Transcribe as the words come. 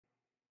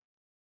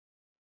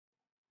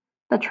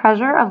The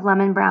Treasure of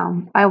Lemon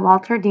Brown by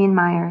Walter Dean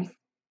Myers.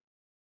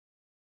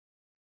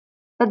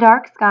 The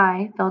dark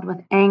sky, filled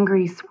with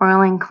angry,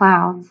 swirling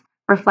clouds,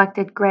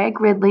 reflected Greg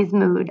Ridley's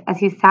mood as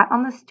he sat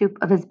on the stoop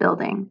of his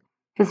building.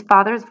 His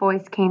father's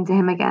voice came to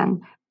him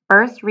again,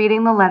 first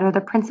reading the letter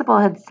the principal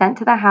had sent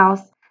to the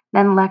house,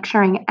 then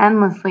lecturing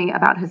endlessly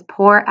about his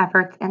poor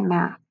efforts in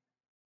math.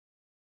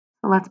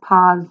 So let's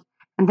pause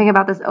and think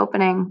about this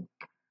opening.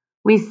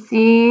 We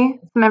see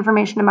some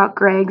information about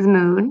Greg's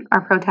mood,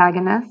 our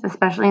protagonist,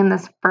 especially in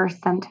this first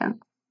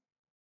sentence.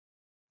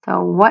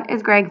 So what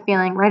is Greg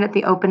feeling right at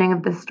the opening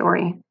of this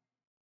story?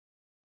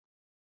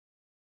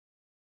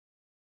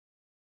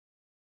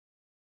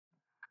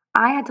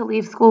 I had to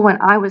leave school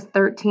when I was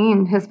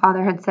 13, his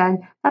father had said.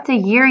 That's a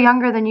year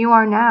younger than you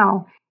are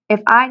now. If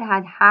I'd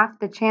had half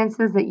the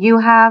chances that you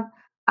have,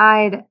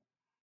 I'd.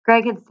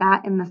 Greg had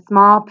sat in the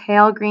small,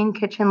 pale green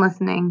kitchen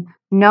listening,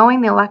 knowing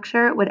the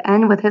lecture would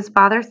end with his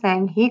father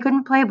saying he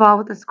couldn't play ball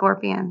with the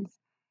Scorpions.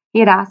 He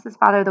had asked his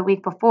father the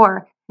week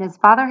before, and his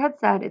father had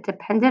said it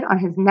depended on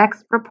his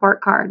next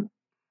report card.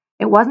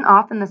 It wasn't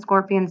often the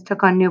Scorpions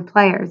took on new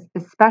players,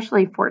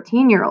 especially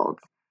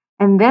 14-year-olds,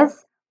 and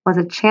this was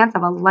a chance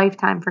of a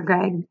lifetime for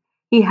Greg.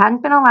 He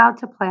hadn't been allowed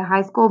to play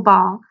high school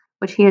ball,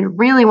 which he had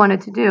really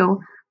wanted to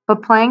do,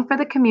 but playing for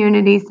the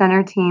community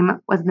center team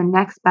was the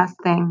next best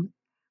thing.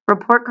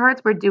 Report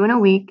cards were due in a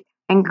week,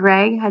 and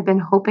Greg had been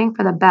hoping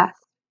for the best,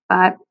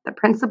 but the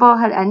principal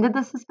had ended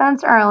the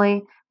suspense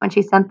early when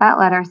she sent that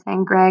letter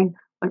saying Greg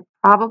would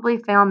probably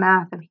fail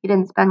math if he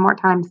didn't spend more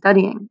time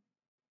studying.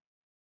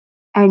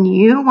 And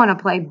you want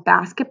to play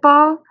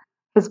basketball?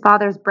 His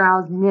father's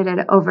brows knitted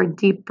over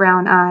deep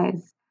brown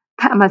eyes.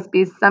 That must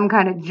be some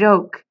kind of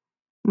joke.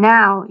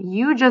 Now,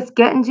 you just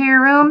get into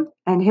your room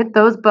and hit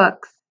those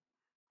books.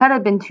 That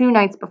had been 2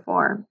 nights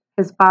before.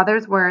 His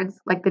father's words,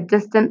 like the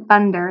distant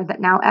thunder that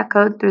now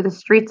echoed through the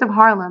streets of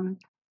Harlem,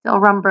 still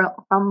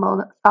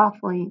rumbled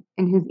softly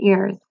in his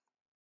ears.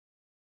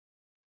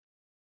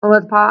 So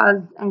let's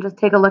pause and just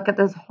take a look at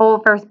this whole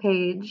first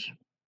page.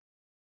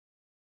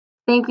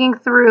 Thinking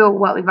through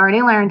what we've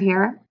already learned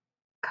here,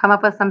 come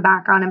up with some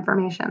background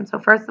information. So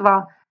first of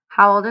all,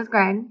 how old is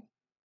Greg?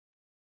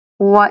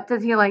 What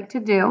does he like to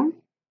do?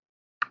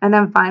 And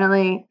then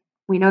finally,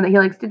 we know that he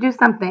likes to do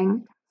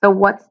something. So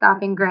what's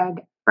stopping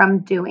Greg from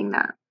doing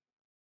that?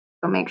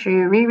 So make sure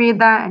you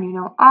reread that and you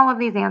know all of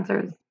these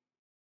answers.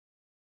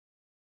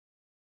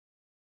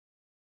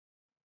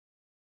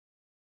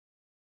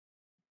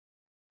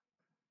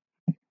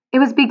 It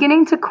was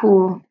beginning to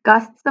cool.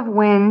 Gusts of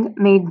wind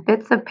made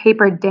bits of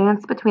paper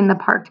dance between the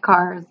parked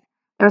cars.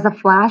 There was a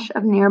flash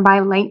of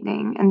nearby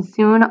lightning, and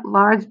soon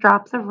large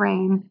drops of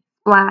rain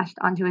splashed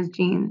onto his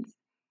jeans.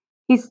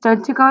 He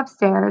stood to go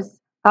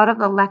upstairs, thought of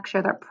the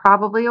lecture that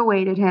probably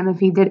awaited him if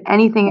he did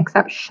anything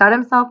except shut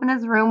himself in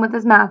his room with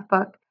his math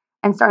book,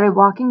 and started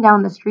walking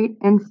down the street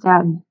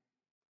instead.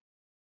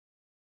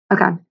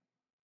 Okay,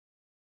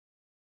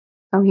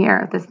 so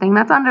here, this thing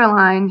that's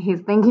underlined,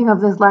 he's thinking of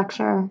this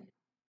lecture,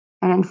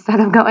 and instead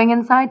of going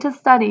inside to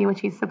study, which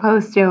he's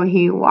supposed to,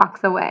 he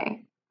walks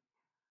away.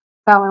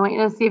 So I want you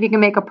to see if you can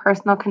make a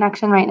personal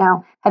connection right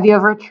now. Have you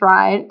ever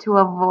tried to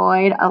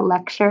avoid a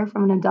lecture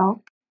from an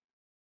adult?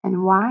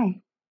 And why?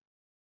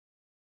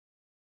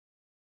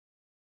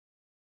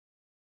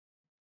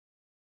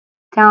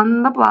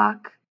 Down the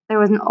block, there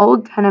was an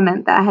old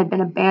tenement that had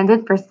been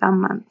abandoned for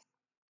some months.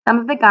 Some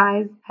of the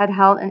guys had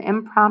held an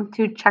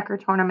impromptu checker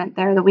tournament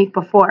there the week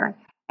before,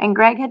 and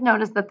Greg had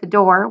noticed that the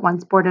door,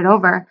 once boarded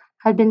over,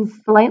 had been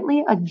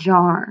slightly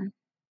ajar,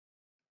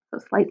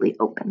 so slightly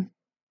open.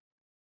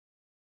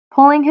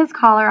 Pulling his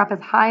collar up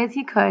as high as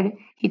he could,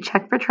 he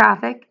checked for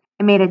traffic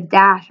and made a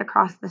dash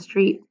across the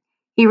street.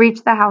 He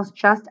reached the house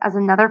just as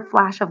another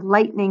flash of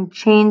lightning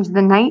changed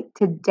the night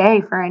to day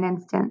for an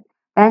instant,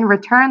 then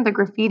returned the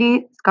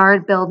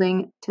graffiti-scarred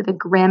building to the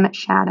grim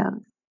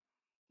shadows.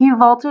 He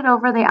vaulted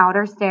over the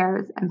outer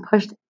stairs and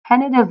pushed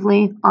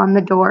tentatively on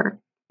the door.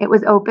 It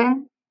was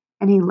open,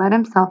 and he let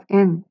himself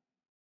in.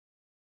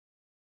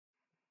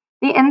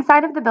 The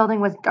inside of the building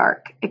was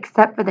dark,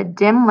 except for the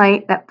dim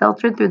light that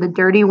filtered through the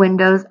dirty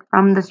windows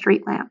from the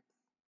street lamp.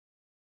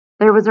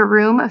 There was a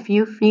room a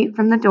few feet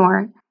from the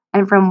door,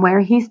 and from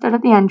where he stood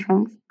at the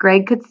entrance,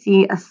 Greg could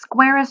see a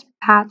squarish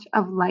patch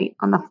of light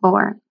on the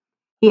floor.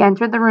 He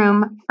entered the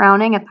room,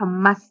 frowning at the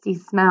musty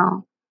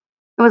smell.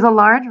 It was a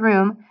large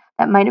room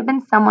that might have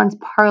been someone's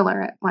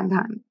parlor at one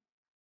time.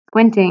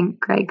 Squinting,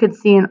 Greg could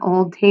see an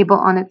old table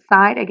on its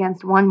side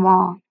against one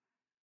wall,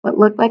 what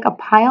looked like a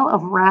pile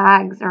of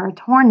rags or a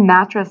torn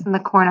mattress in the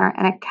corner,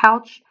 and a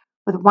couch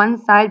with one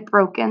side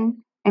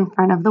broken in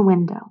front of the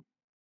window.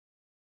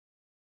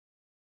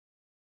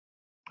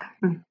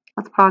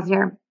 Let's pause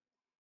here.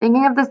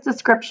 Thinking of this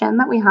description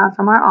that we have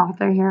from our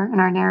author here and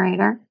our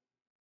narrator,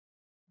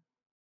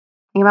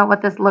 think about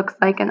what this looks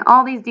like and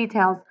all these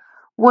details.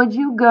 Would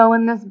you go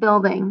in this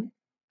building,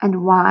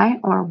 and why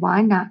or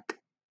why not?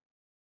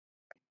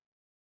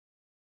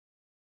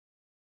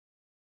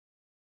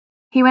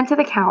 He went to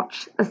the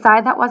couch. The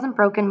side that wasn't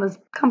broken was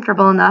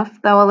comfortable enough,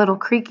 though a little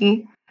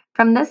creaky.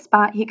 From this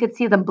spot, he could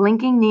see the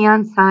blinking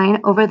neon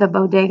sign over the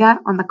bodega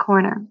on the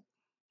corner.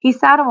 He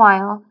sat a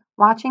while,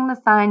 watching the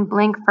sign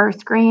blink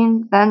first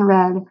green, then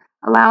red,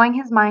 allowing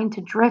his mind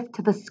to drift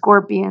to the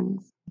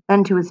scorpions,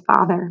 then to his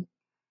father.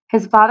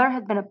 His father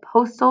had been a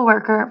postal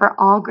worker for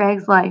all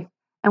Greg's life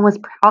and was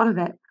proud of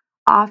it,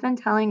 often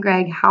telling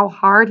Greg how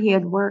hard he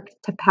had worked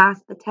to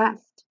pass the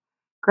test.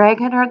 Greg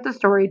had heard the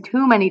story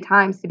too many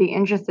times to be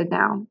interested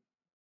now.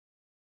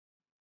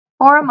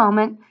 For a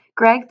moment,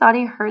 Greg thought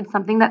he heard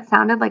something that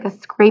sounded like a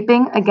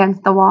scraping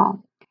against the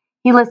wall.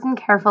 He listened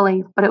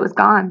carefully, but it was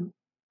gone.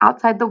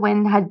 Outside, the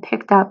wind had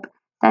picked up,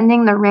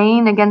 sending the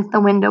rain against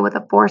the window with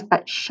a force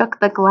that shook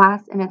the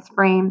glass in its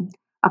frame.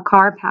 A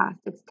car passed,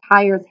 its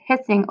tires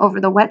hissing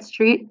over the wet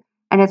street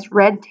and its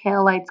red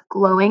taillights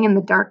glowing in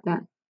the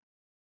darkness.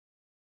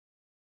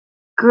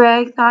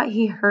 Greg thought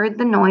he heard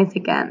the noise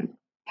again.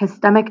 His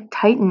stomach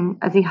tightened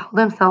as he held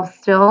himself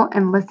still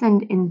and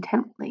listened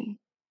intently.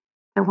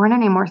 There weren't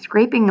any more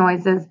scraping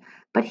noises,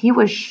 but he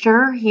was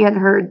sure he had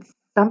heard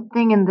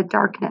something in the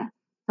darkness,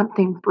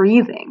 something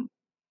breathing.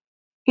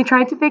 He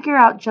tried to figure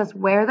out just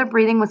where the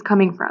breathing was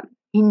coming from.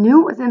 He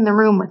knew it was in the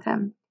room with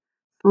him.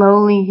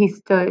 Slowly he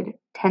stood,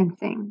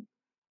 tensing.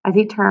 As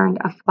he turned,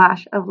 a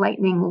flash of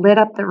lightning lit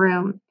up the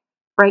room,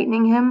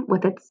 frightening him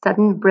with its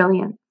sudden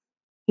brilliance.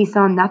 He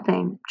saw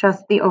nothing,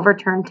 just the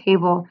overturned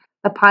table,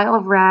 the pile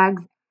of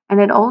rags, and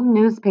an old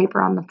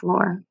newspaper on the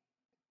floor.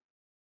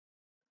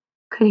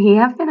 Could he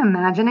have been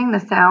imagining the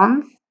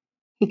sounds?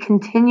 He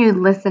continued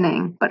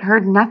listening, but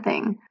heard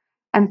nothing,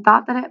 and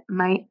thought that it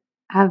might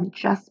have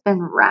just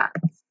been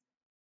rats.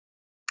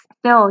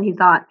 Still, he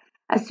thought,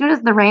 as soon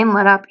as the rain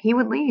let up, he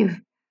would leave.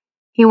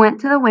 He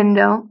went to the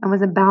window and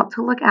was about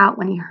to look out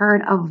when he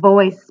heard a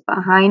voice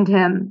behind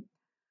him.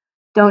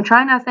 Don't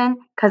try nothing,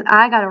 'cause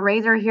I got a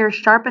razor here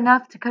sharp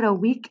enough to cut a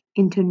week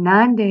into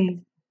 9 days.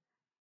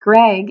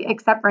 Greg,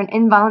 except for an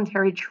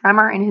involuntary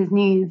tremor in his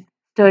knees,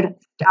 stood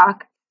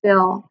stock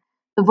still.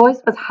 The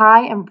voice was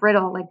high and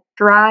brittle, like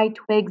dry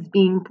twigs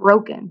being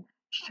broken.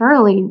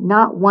 Surely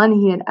not one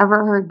he had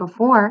ever heard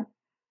before.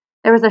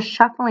 There was a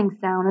shuffling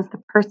sound as the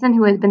person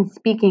who had been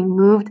speaking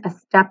moved a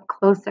step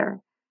closer.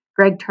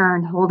 Greg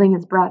turned, holding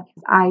his breath,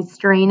 his eyes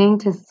straining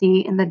to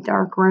see in the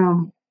dark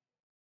room.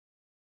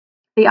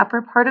 The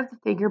upper part of the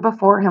figure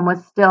before him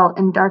was still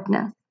in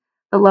darkness.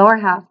 The lower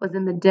half was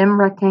in the dim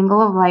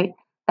rectangle of light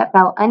that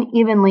fell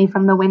unevenly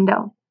from the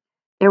window.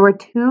 There were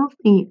 2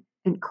 feet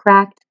in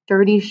cracked,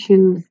 dirty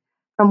shoes,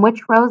 from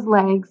which rose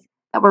legs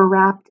that were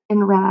wrapped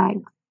in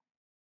rags.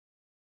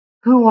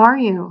 Who are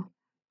you?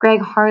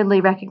 Greg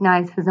hardly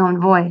recognized his own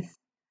voice.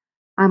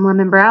 I'm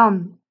Lemon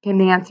Brown, came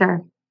the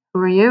answer. Who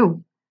are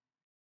you?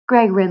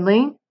 Greg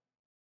Ridley.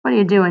 What are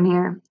you doing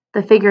here?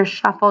 The figure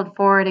shuffled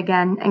forward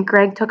again, and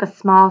Greg took a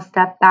small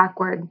step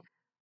backward.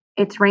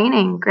 It's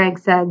raining, Greg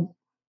said.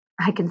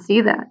 I can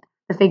see that,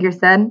 the figure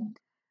said.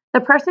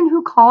 The person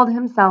who called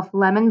himself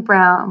Lemon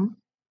Brown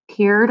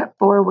peered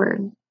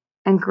forward,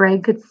 and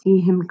Greg could see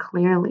him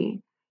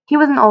clearly. He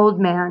was an old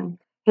man.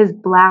 His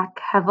black,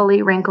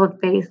 heavily wrinkled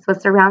face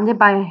was surrounded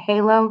by a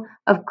halo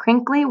of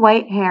crinkly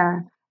white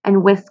hair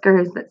and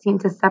whiskers that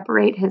seemed to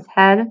separate his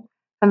head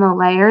from the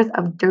layers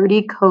of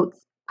dirty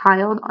coats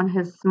piled on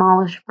his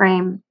smallish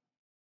frame.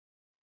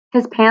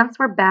 His pants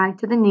were bagged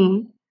to the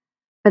knee,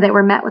 where they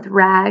were met with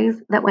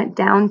rags that went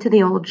down to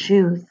the old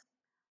shoes.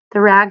 The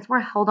rags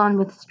were held on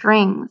with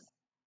strings,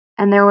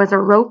 and there was a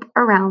rope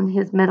around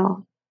his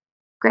middle.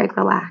 Greg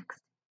relaxed.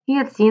 He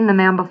had seen the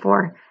man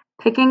before,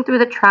 picking through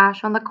the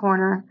trash on the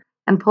corner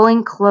and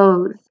pulling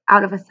clothes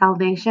out of a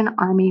Salvation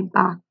Army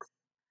box.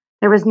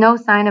 There was no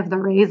sign of the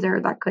razor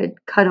that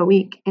could cut a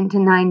week into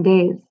 9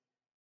 days.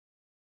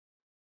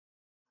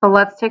 So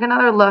let's take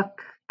another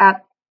look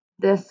at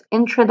this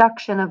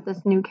introduction of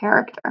this new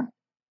character.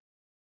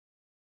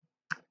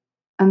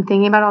 I'm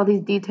thinking about all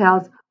these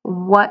details.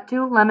 What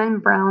do Lemon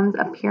Brown's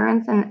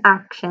appearance and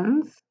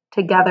actions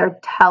together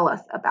tell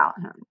us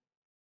about him?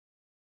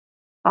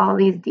 All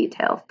these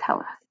details tell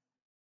us.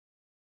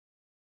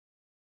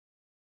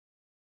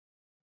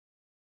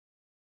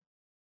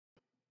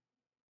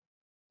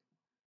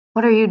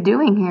 What are you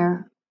doing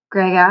here?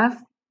 Greg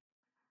asked.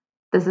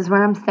 This is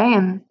where I'm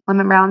staying,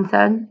 Lemon Brown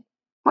said.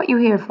 What you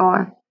here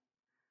for?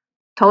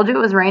 Told you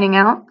it was raining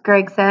out,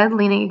 Greg said,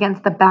 leaning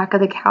against the back of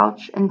the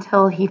couch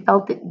until he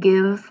felt it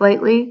give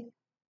slightly.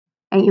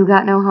 Ain't you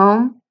got no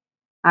home?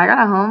 I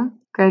got a home,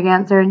 Greg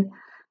answered.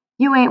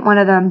 You ain't one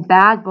of them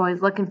bad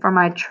boys looking for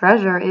my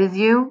treasure, is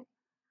you?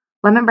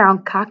 Lemon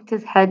Brown cocked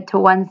his head to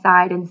one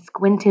side and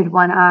squinted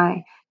one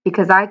eye.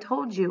 Because I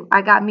told you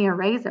I got me a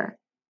razor.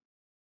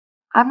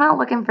 I'm not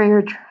looking for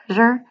your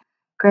treasure,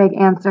 Greg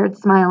answered,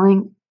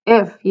 smiling.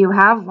 If you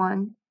have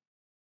one.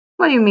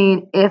 What do you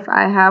mean, if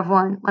I have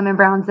one? Lemon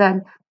Brown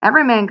said.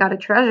 Every man got a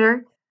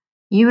treasure.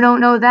 You don't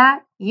know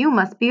that? You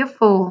must be a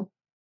fool.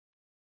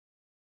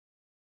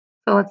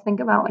 So let's think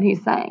about what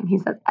he's saying. He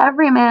says,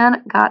 every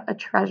man got a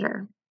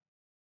treasure.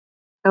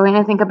 So we're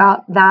going to think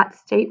about that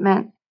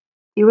statement.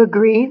 Do you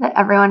agree that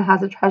everyone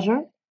has a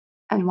treasure?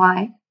 And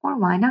why or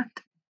why not?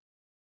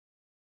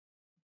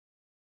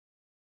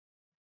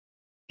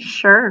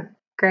 Sure,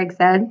 Greg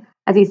said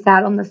as he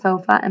sat on the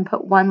sofa and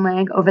put one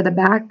leg over the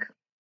back.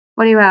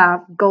 What do you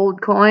have?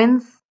 Gold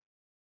coins?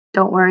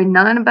 Don't worry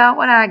none about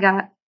what I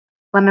got,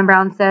 Lemon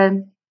Brown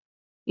said.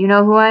 You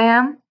know who I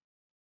am?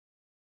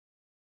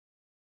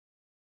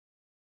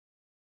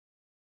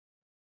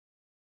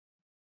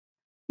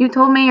 You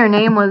told me your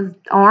name was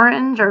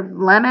Orange or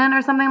Lemon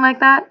or something like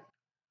that?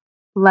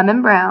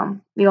 Lemon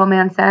Brown, the old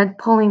man said,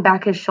 pulling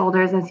back his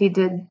shoulders as he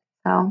did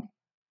so.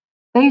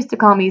 They used to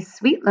call me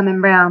Sweet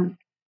Lemon Brown.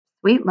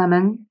 Sweet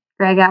Lemon?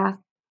 Greg asked.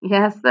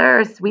 Yes,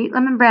 sir, Sweet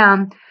Lemon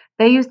Brown.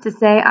 They used to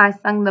say I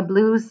sung the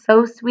blues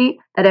so sweet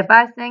that if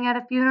I sang at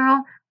a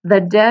funeral, the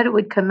dead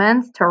would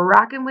commence to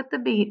rockin' with the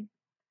beat.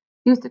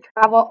 Used to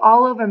travel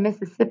all over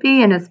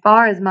Mississippi and as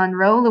far as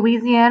Monroe,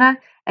 Louisiana,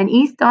 and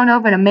east on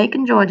over to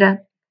Macon, Georgia.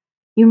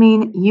 You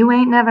mean you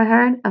ain't never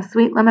heard of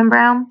Sweet Lemon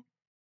Brown?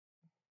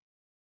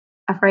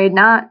 Afraid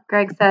not,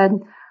 Greg said.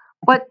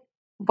 What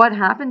what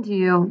happened to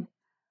you?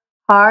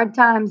 Hard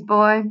times,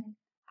 boy.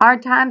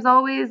 Hard times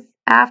always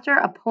after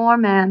a poor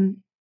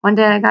man. One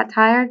day I got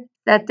tired,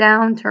 sat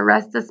down to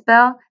rest a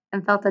spell,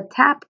 and felt a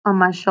tap on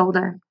my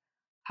shoulder.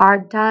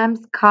 Hard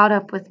times caught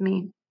up with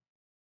me.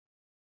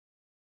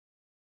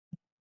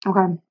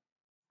 Okay,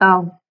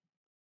 so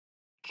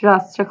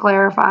just to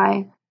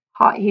clarify,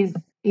 he's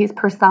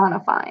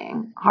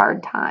personifying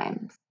hard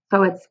times.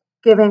 So it's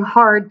giving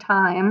hard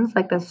times,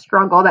 like the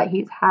struggle that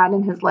he's had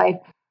in his life,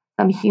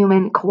 some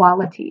human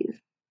qualities.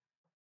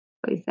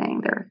 So he's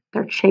saying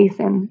they're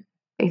chasing,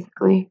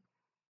 basically,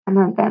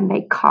 and then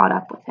they caught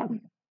up with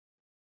him.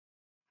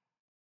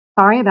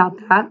 Sorry about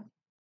that.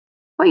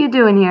 What you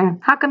doing here?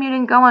 How come you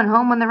didn't go on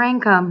home when the rain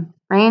come?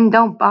 Rain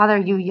don't bother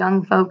you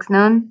young folks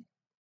none.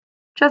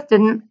 Just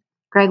didn't.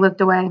 Greg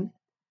looked away.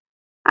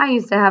 I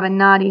used to have a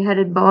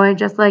naughty-headed boy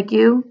just like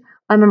you.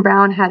 Lemon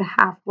Brown had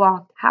half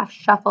walked, half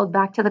shuffled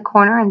back to the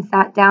corner and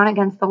sat down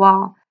against the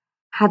wall.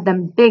 Had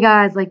them big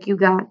eyes like you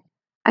got.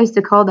 I used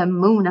to call them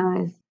moon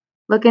eyes.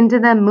 Look into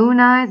them moon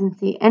eyes and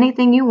see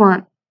anything you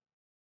want.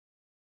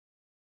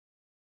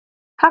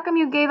 How come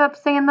you gave up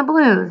singing the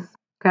blues?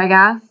 Greg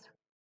asked.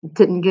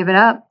 Didn't give it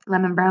up,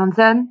 Lemon Brown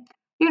said.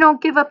 You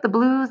don't give up the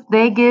blues,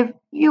 they give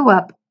you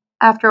up.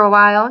 After a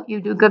while, you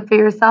do good for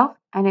yourself,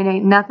 and it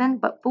ain't nothing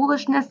but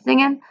foolishness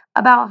singing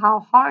about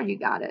how hard you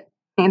got it.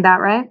 Ain't that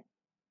right?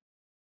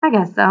 I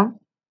guess so.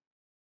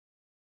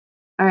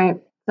 All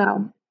right,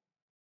 so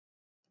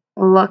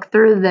look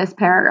through this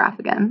paragraph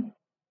again,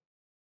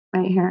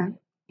 right here.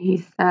 He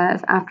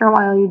says, after a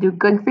while, you do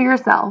good for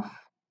yourself,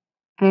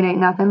 and it ain't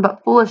nothing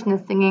but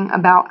foolishness singing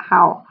about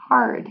how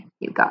hard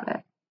you got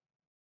it.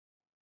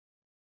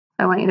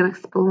 I want you to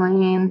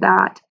explain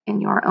that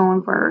in your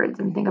own words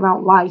and think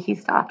about why he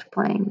stopped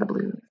playing the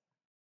blues.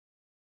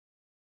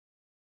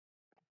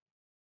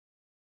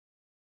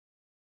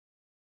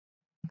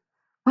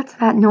 What's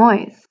that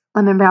noise?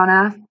 Lemon Brown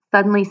asked,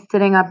 suddenly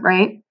sitting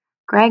upright.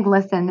 Greg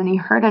listened and he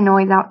heard a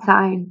noise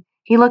outside.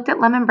 He looked at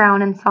Lemon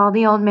Brown and saw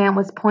the old man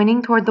was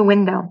pointing toward the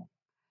window.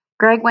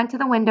 Greg went to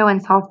the window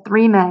and saw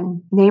three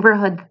men,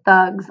 neighborhood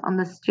thugs, on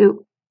the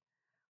stoop.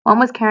 One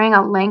was carrying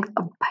a length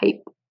of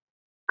pipe.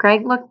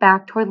 Greg looked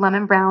back toward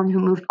Lemon Brown, who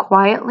moved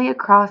quietly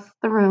across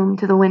the room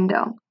to the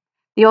window.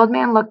 The old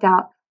man looked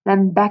out,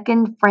 then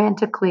beckoned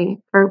frantically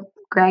for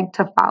Greg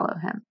to follow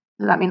him.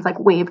 So that means like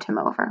waved him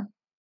over.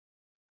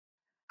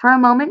 For a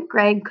moment,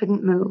 Greg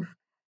couldn't move.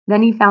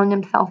 Then he found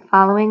himself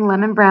following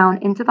Lemon Brown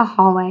into the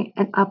hallway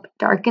and up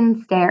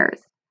darkened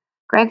stairs.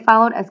 Greg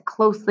followed as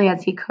closely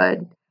as he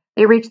could.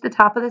 They reached the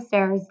top of the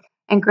stairs,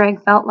 and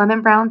Greg felt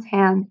Lemon Brown's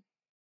hand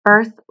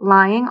first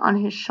lying on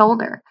his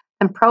shoulder,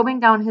 then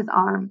probing down his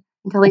arm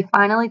until he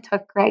finally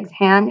took Greg's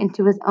hand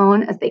into his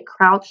own as they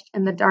crouched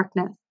in the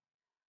darkness.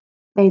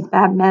 They's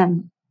bad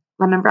men,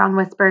 Lemon Brown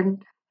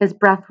whispered. His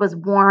breath was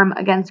warm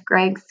against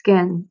Greg's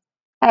skin.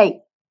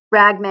 Hey,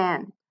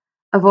 ragman,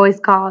 a voice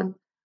called.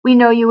 We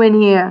know you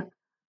in here.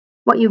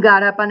 What you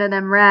got up under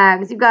them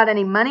rags? You got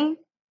any money?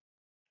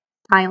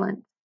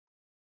 Silence.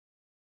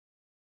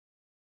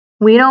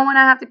 We don't want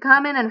to have to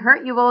come in and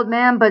hurt you, old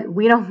man, but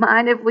we don't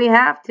mind if we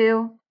have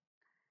to.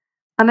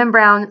 Lemon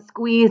Brown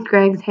squeezed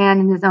Greg's hand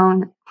in his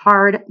own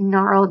hard,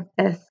 gnarled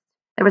fist.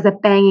 There was a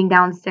banging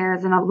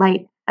downstairs and a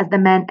light as the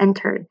men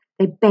entered.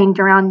 They banged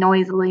around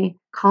noisily,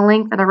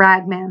 calling for the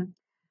ragman.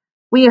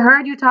 We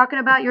heard you talking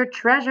about your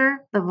treasure.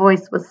 The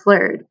voice was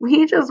slurred.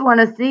 We just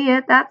want to see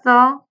it, that's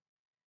all.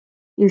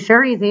 You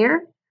sure he's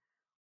here?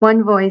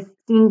 One voice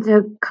seemed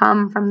to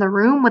come from the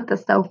room with the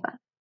sofa.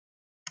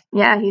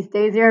 Yeah, he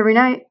stays here every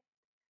night.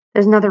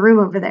 There's another room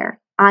over there.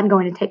 I'm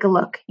going to take a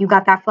look. You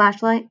got that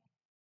flashlight?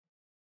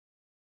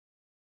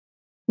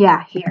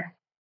 Yeah, here.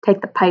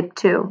 Take the pipe,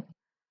 too.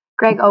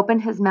 Greg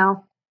opened his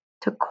mouth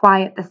to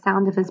quiet the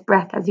sound of his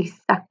breath as he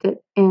sucked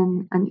it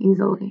in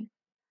uneasily.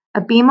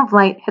 A beam of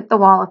light hit the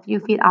wall a few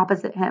feet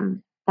opposite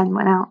him, then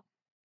went out.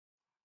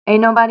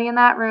 Ain't nobody in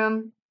that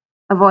room,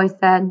 a voice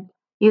said.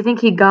 You think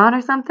he gone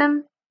or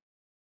something?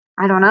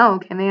 I don't know,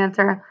 came the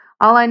answer.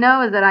 All I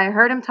know is that I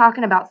heard him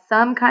talking about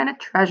some kind of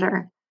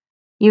treasure.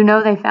 You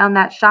know they found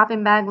that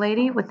shopping bag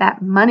lady with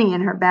that money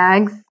in her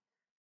bags?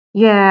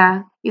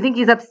 Yeah, You think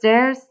he's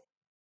upstairs?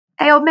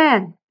 Hey, old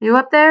man, you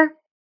up there?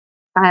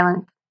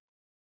 Silence.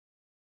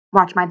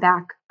 Watch my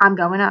back. I'm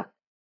going up.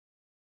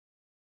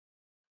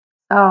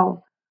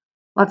 So,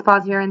 let's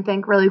pause here and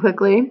think really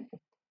quickly.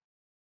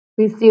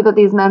 We see that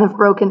these men have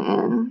broken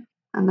in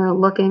and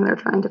they're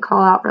trying to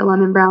call out for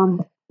Lemon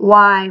Brown.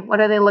 Why? What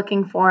are they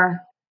looking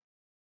for?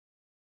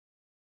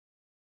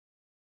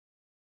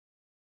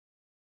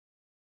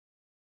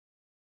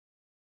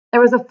 There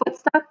was a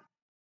footstep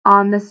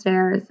on the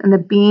stairs, and the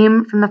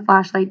beam from the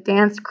flashlight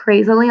danced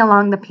crazily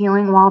along the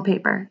peeling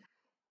wallpaper.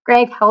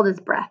 Greg held his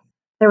breath.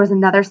 There was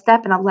another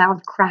step and a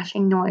loud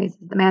crashing noise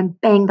as the man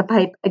banged the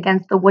pipe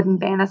against the wooden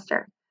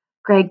banister.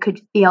 Greg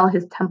could feel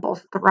his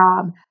temples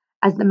throb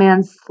as the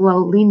man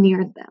slowly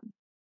neared them.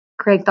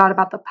 Greg thought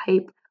about the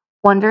pipe,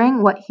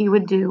 wondering what he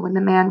would do when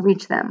the man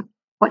reached them,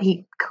 what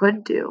he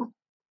could do.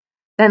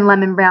 Then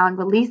Lemon Brown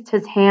released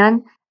his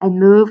hand and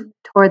moved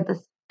toward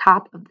the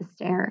top of the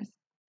stairs.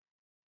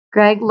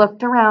 Greg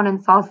looked around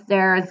and saw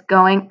stairs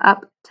going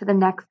up to the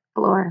next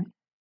floor.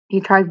 He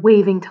tried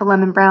waving to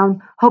Lemon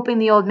Brown, hoping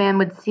the old man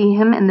would see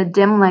him in the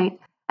dim light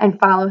and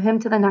follow him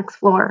to the next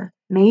floor.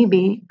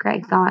 Maybe,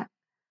 Greg thought,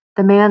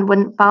 the man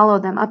wouldn't follow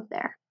them up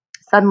there.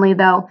 Suddenly,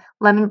 though,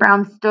 Lemon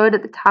Brown stood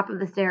at the top of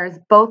the stairs,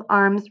 both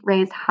arms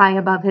raised high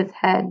above his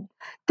head.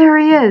 There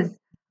he is!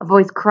 A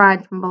voice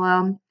cried from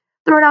below.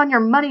 Throw down your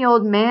money,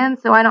 old man,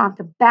 so I don't have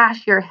to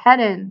bash your head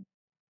in.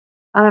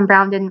 Lemon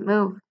Brown didn't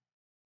move.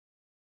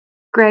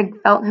 Greg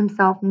felt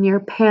himself near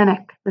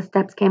panic. The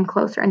steps came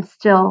closer, and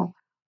still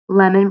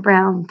Lemon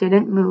Brown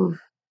didn't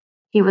move.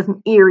 He was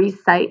an eerie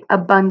sight, a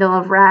bundle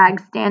of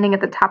rags standing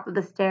at the top of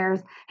the stairs,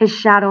 his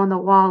shadow on the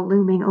wall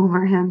looming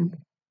over him.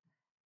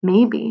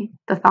 Maybe,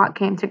 the thought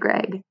came to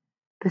Greg,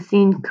 the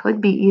scene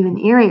could be even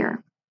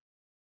eerier.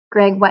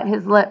 Greg wet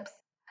his lips,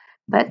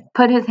 but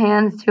put his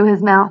hands to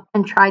his mouth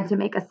and tried to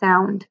make a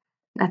sound.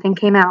 Nothing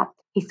came out.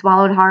 He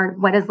swallowed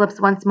hard, wet his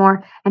lips once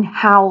more, and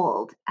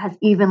howled as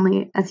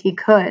evenly as he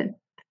could.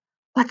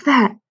 What's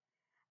that?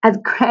 As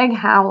Greg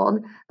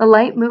howled, the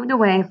light moved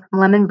away from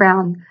Lemon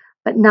Brown,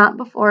 but not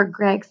before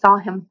Greg saw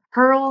him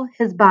hurl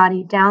his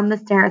body down the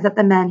stairs at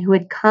the men who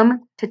had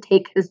come to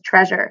take his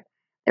treasure.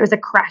 There was a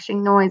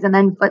crashing noise and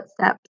then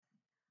footsteps.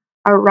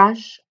 A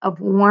rush of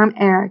warm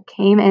air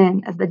came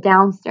in as the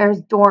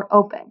downstairs door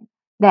opened.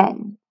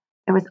 Then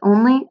there was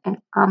only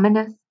an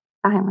ominous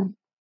silence.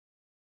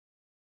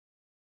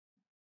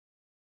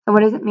 So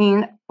what does it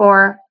mean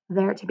for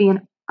there to be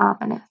an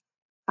ominous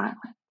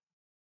silence?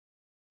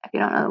 If you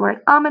don't know the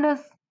word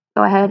ominous,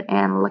 go ahead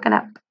and look it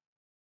up.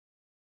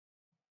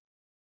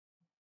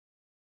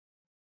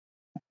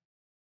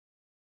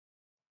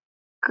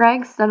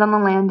 Greg stood on the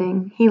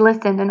landing. He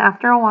listened, and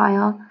after a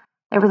while,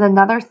 there was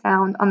another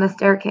sound on the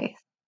staircase.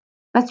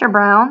 Mr.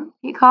 Brown,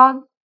 he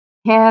called.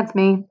 Yeah, it's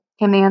me,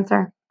 came the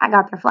answer. I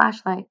got their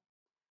flashlight.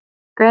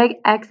 Greg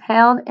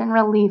exhaled in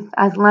relief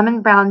as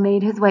Lemon Brown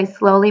made his way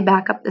slowly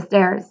back up the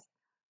stairs.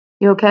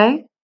 You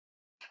okay?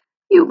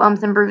 You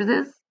bumps and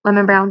bruises,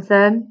 Lemon Brown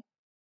said.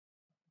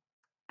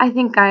 I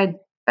think I'd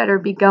better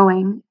be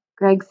going,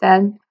 Greg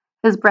said,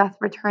 his breath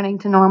returning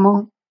to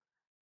normal.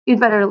 You'd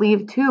better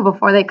leave too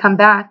before they come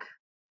back.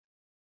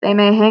 They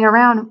may hang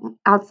around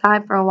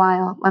outside for a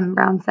while, Lemon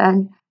Brown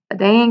said, but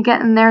they ain't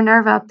getting their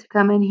nerve up to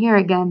come in here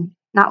again,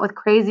 not with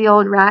crazy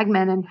old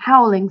ragmen and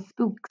howling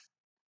spooks.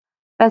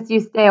 Best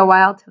you stay a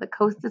while till the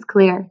coast is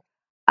clear.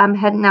 I'm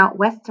heading out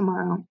west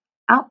tomorrow,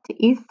 out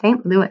to East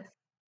St. Louis.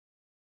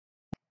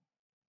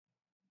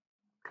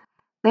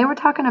 They were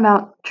talking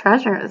about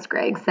treasures,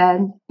 Greg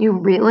said. You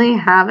really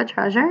have a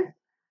treasure?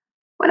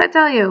 What'd I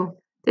tell you?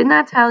 Didn't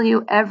I tell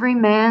you every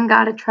man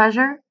got a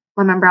treasure?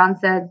 Lemon Brown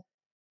said.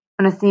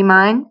 Want to see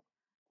mine?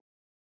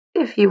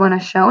 If you want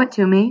to show it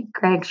to me,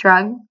 Greg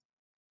shrugged.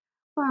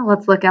 Well,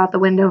 let's look out the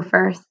window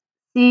first.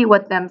 See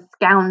what them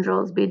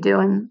scoundrels be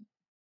doing,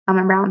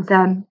 Lemon Brown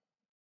said.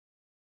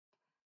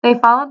 They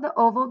followed the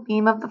oval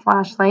beam of the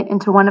flashlight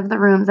into one of the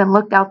rooms and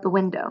looked out the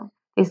window.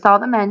 They saw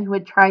the men who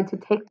had tried to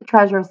take the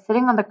treasure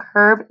sitting on the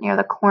curb near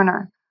the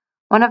corner.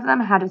 One of them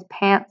had his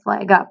pants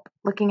leg up,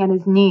 looking at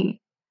his knee.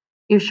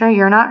 You sure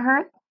you're not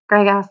hurt?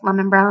 Greg asked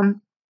Lemon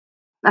Brown.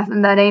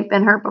 Nothing that ain't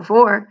been hurt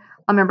before,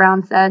 Lemon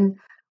Brown said.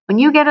 When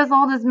you get as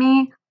old as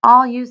me,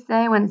 all you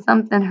say when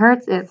something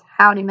hurts is,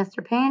 Howdy,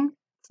 Mr. Payne.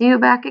 See you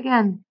back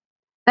again.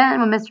 Then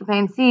when Mr.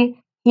 Payne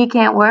see, he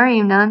can't worry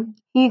you none.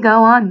 He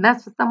go on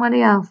mess with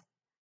somebody else.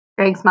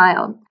 Greg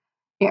smiled.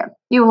 Here,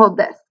 you hold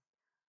this.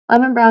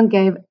 Lemon Brown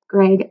gave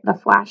Greg the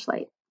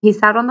flashlight. He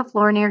sat on the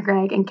floor near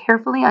Greg and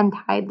carefully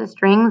untied the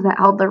strings that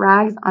held the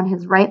rags on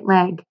his right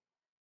leg.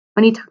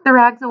 When he took the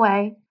rags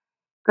away,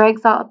 Greg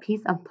saw a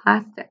piece of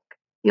plastic.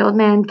 The old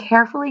man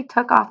carefully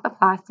took off the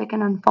plastic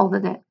and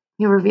unfolded it.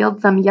 He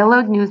revealed some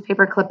yellowed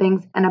newspaper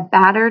clippings and a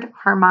battered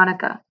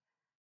harmonica.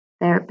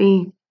 There it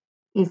be,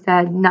 he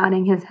said,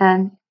 nodding his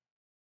head.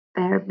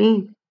 There it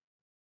be.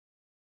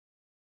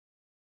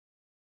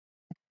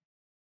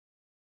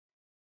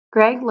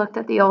 Greg looked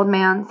at the old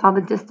man, saw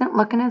the distant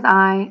look in his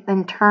eye,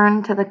 then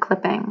turned to the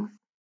clippings.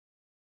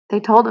 They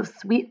told of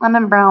Sweet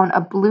Lemon Brown,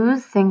 a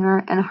blues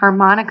singer and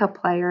harmonica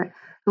player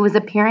who was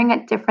appearing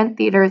at different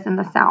theaters in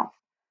the South.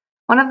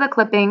 One of the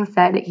clippings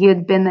said he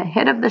had been the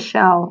hit of the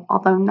show,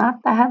 although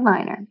not the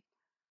headliner.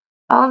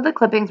 All of the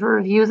clippings were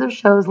reviews of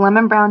shows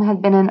Lemon Brown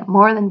had been in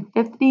more than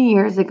 50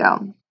 years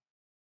ago.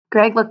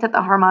 Greg looked at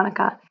the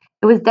harmonica.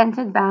 It was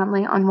dented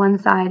badly on one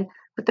side,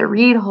 with the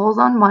reed holes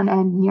on one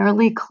end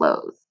nearly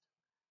closed.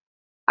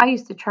 I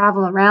used to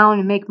travel around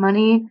and make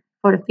money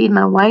for to feed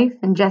my wife,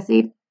 and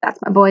Jesse,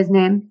 that's my boy's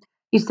name,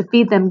 used to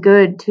feed them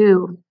good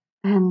too.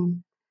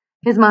 And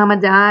his mama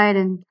died,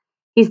 and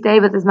he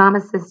stayed with his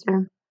mama's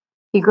sister.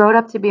 He growed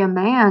up to be a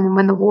man, and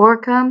when the war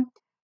come,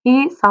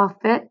 he saw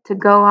fit to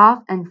go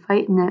off and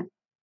fight in it.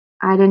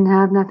 I didn't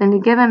have nothing to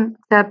give him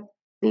except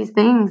these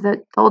things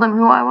that told him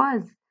who I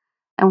was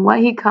and what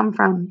he come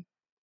from.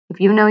 If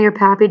you know your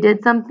pappy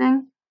did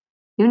something,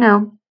 you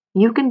know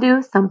you can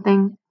do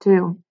something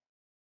too.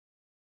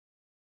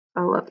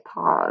 So let's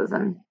pause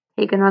and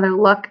take another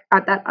look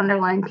at that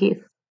underlined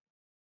piece.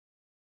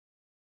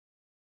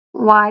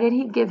 Why did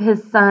he give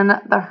his son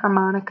the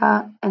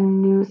harmonica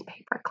and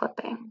newspaper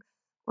clippings?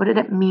 What did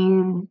it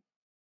mean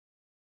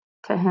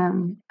to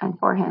him and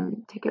for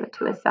him to give it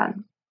to his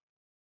son?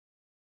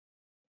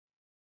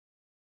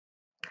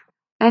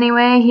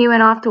 Anyway, he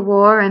went off to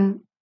war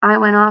and I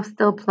went off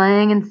still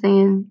playing and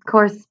singing. Of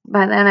course,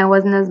 by then I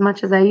wasn't as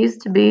much as I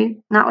used to be,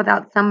 not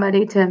without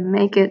somebody to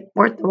make it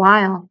worth the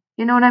while.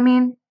 You know what I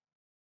mean?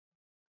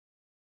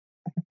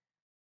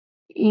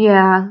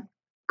 Yeah,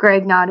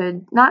 Greg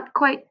nodded, not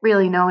quite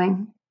really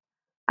knowing.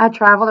 I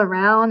traveled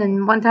around,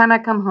 and one time I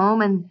come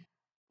home and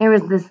there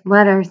was this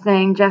letter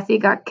saying Jesse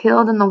got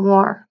killed in the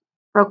war.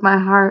 Broke my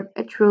heart.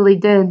 It truly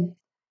did.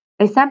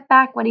 They sent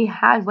back what he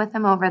had with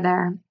him over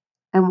there.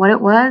 And what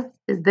it was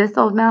is this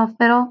old mouth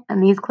fiddle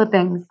and these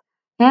clippings.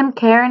 Him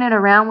carrying it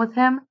around with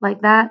him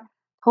like that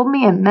told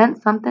me it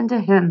meant something to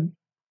him.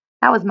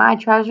 That was my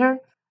treasure,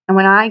 and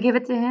when I give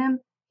it to him,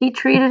 he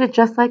treated it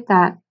just like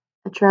that,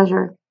 a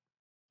treasure.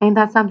 Ain't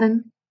that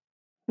something?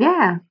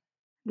 Yeah,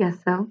 guess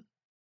so,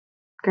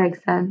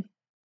 Greg said.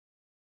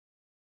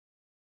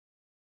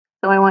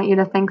 So I want you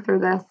to think through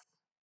this.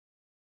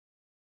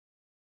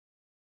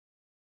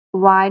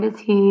 Why does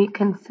he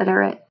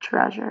consider it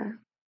treasure?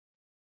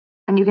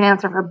 And you can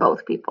answer for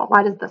both people.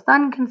 Why does the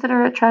son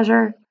consider it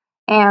treasure?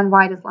 And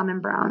why does Lemon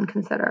Brown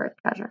consider it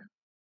treasure?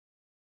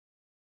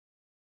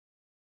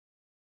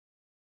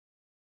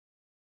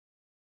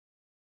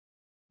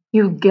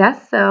 You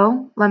guess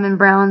so. Lemon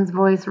Brown's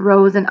voice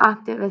rose an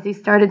octave as he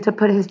started to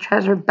put his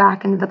treasure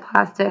back into the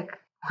plastic.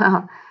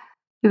 Well,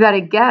 you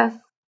gotta guess,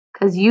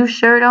 'cause you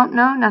sure don't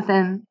know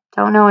nothing.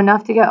 Don't know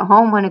enough to get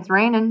home when it's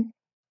raining.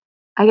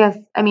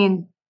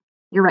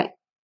 You're right.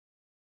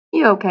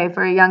 You okay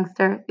for a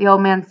youngster, the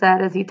old man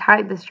said as he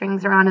tied the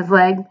strings around his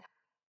leg.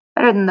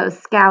 Better than those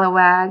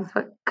scalawags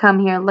what come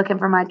here looking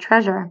for my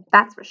treasure,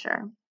 that's for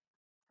sure.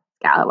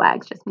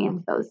 Scalawags just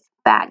means those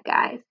bad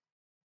guys.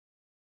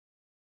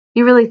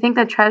 You really think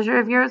that treasure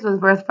of yours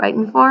was worth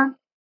fighting for?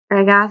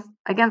 Greg asked.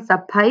 Against a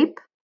pipe?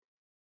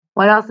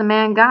 What else a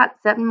man got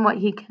except what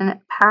he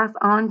can pass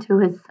on to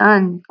his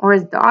son or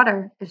his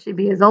daughter, if she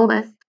be his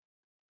oldest?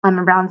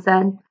 Lemon Brown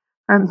said.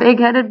 For a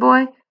big-headed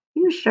boy,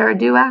 you sure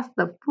do ask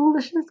the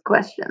foolishest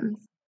questions.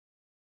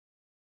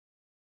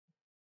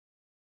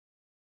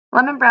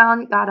 Lemon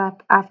Brown got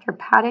up after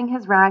patting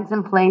his rags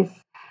in place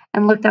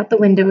and looked out the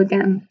window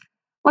again.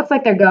 Looks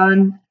like they're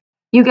gone.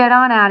 You get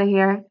on out of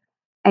here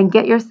and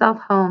get yourself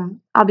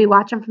home. I'll be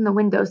watching from the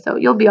window, so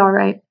you'll be all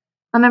right.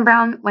 Lemon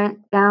Brown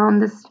went down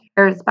the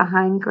stairs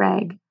behind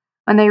Greg.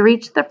 When they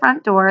reached the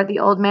front door, the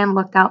old man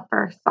looked out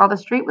first, saw the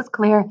street was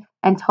clear,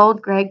 and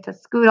told Greg to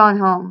scoot on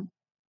home.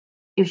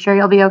 You sure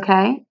you'll be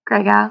okay?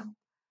 Greg asked.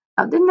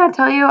 Oh, didn't I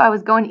tell you I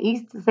was going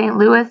east to St.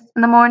 Louis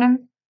in the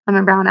morning?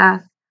 Lemon Brown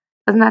asked.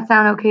 Doesn't that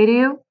sound okay to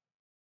you?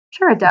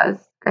 Sure it does,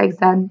 Greg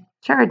said.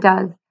 Sure it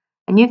does.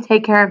 And you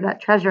take care of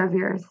that treasure of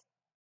yours.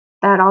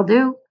 That I'll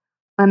do,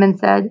 Lemon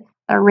said,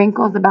 the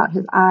wrinkles about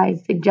his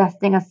eyes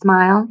suggesting a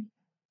smile.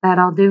 That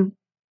I'll do.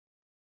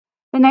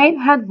 The night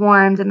had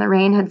warmed and the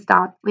rain had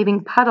stopped,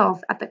 leaving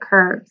puddles at the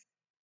curbs.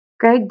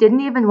 Greg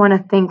didn't even want to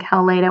think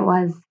how late it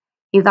was.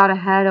 He thought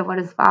ahead of what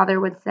his father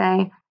would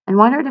say and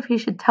wondered if he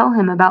should tell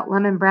him about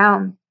Lemon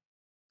Brown.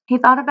 He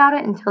thought about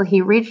it until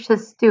he reached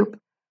his stoop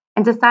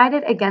and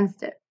decided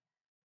against it.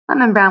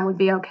 Lemon Brown would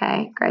be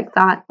okay, Greg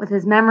thought, with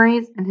his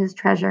memories and his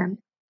treasure.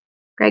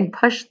 Greg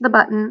pushed the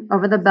button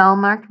over the bell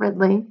marked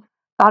Ridley,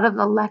 thought of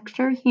the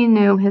lecture he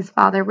knew his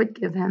father would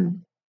give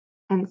him,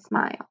 and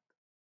smiled.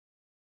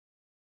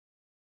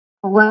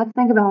 Let's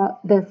think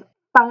about this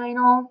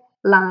final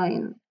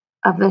line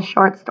of this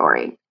short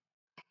story.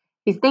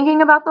 He's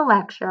thinking about the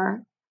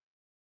lecture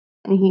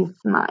and he's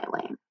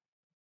smiling.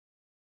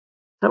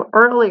 So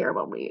earlier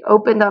when we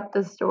opened up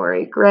the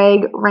story,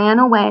 Greg ran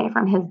away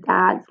from his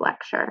dad's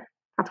lecture.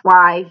 That's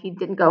why he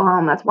didn't go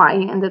home. That's why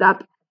he ended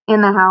up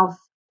in the house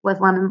with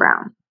Lemon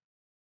Brown.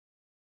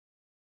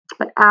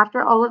 But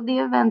after all of the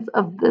events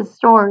of this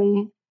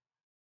story,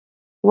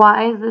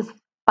 why is this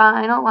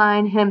final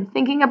line him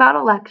thinking about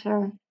a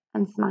lecture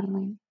and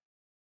smiling?